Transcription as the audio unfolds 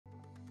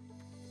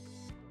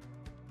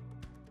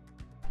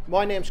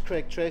My name's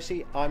Craig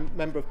Tracey. I'm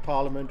Member of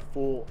Parliament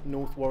for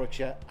North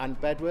Warwickshire and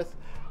Bedworth,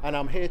 and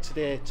I'm here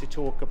today to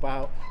talk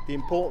about the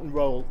important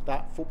role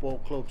that football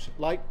clubs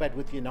like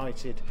Bedworth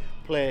United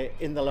play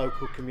in the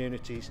local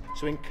communities.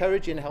 So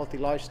encouraging a healthy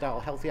lifestyle,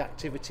 healthy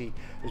activity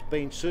has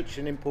been such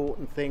an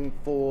important thing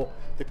for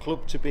the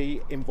club to be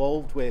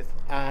involved with,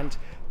 and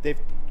they've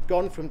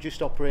gone from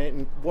just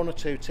operating one or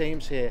two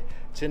teams here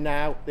to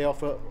now they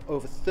offer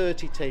over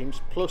 30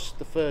 teams plus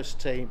the first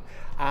team,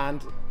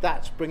 and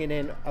that's bringing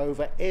in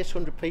over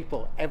 800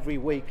 people every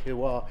week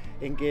who are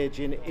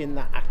engaging in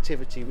that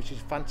activity, which is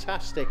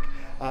fantastic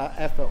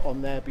effort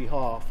on their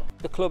behalf.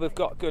 The club have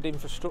got good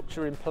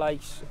infrastructure in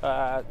place,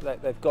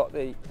 they've got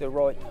the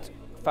right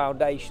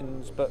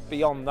foundations, but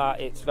beyond that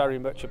it's very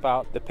much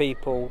about the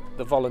people,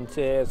 the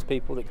volunteers,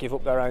 people that give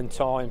up their own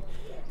time.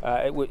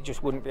 It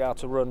just wouldn't be able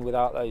to run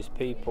without those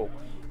people.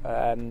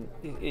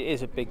 It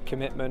is a big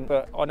commitment,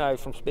 but I know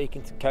from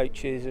speaking to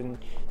coaches, and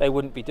they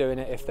wouldn't be doing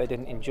it if they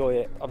didn't enjoy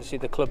it. Obviously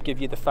the club give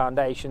you the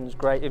foundations,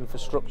 great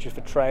infrastructure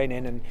for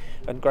training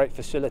and great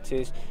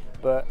facilities,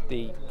 but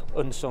the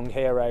unsung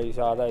heroes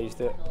are those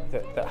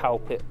that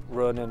help it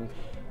run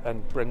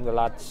and bring the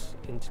lads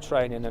into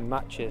training and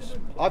matches.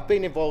 I've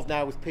been involved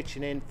now with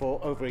pitching in for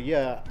over a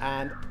year,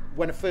 and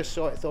when I first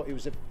saw it I thought it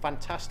was a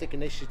fantastic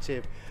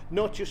initiative,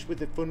 not just with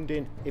the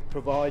funding it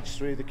provides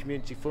through the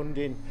community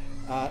funding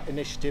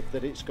initiative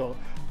that it's got,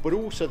 but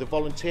also the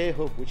volunteer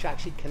hub, which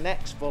actually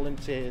connects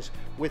volunteers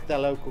with their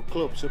local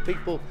club. So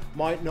people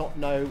might not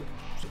know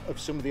of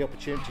some of the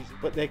opportunities,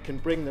 but they can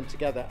bring them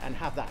together and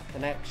have that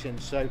connection.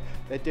 So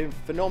they're doing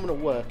phenomenal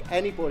work.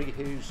 Anybody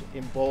who's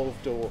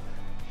involved or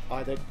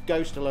either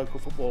goes to local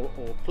football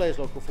or plays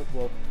local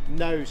football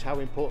knows how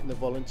important the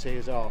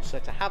volunteers are. So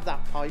to have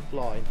that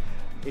pipeline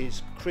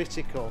is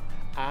critical,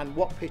 and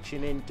what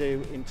pitching in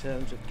do in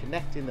terms of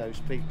connecting those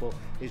people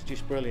is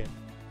just brilliant.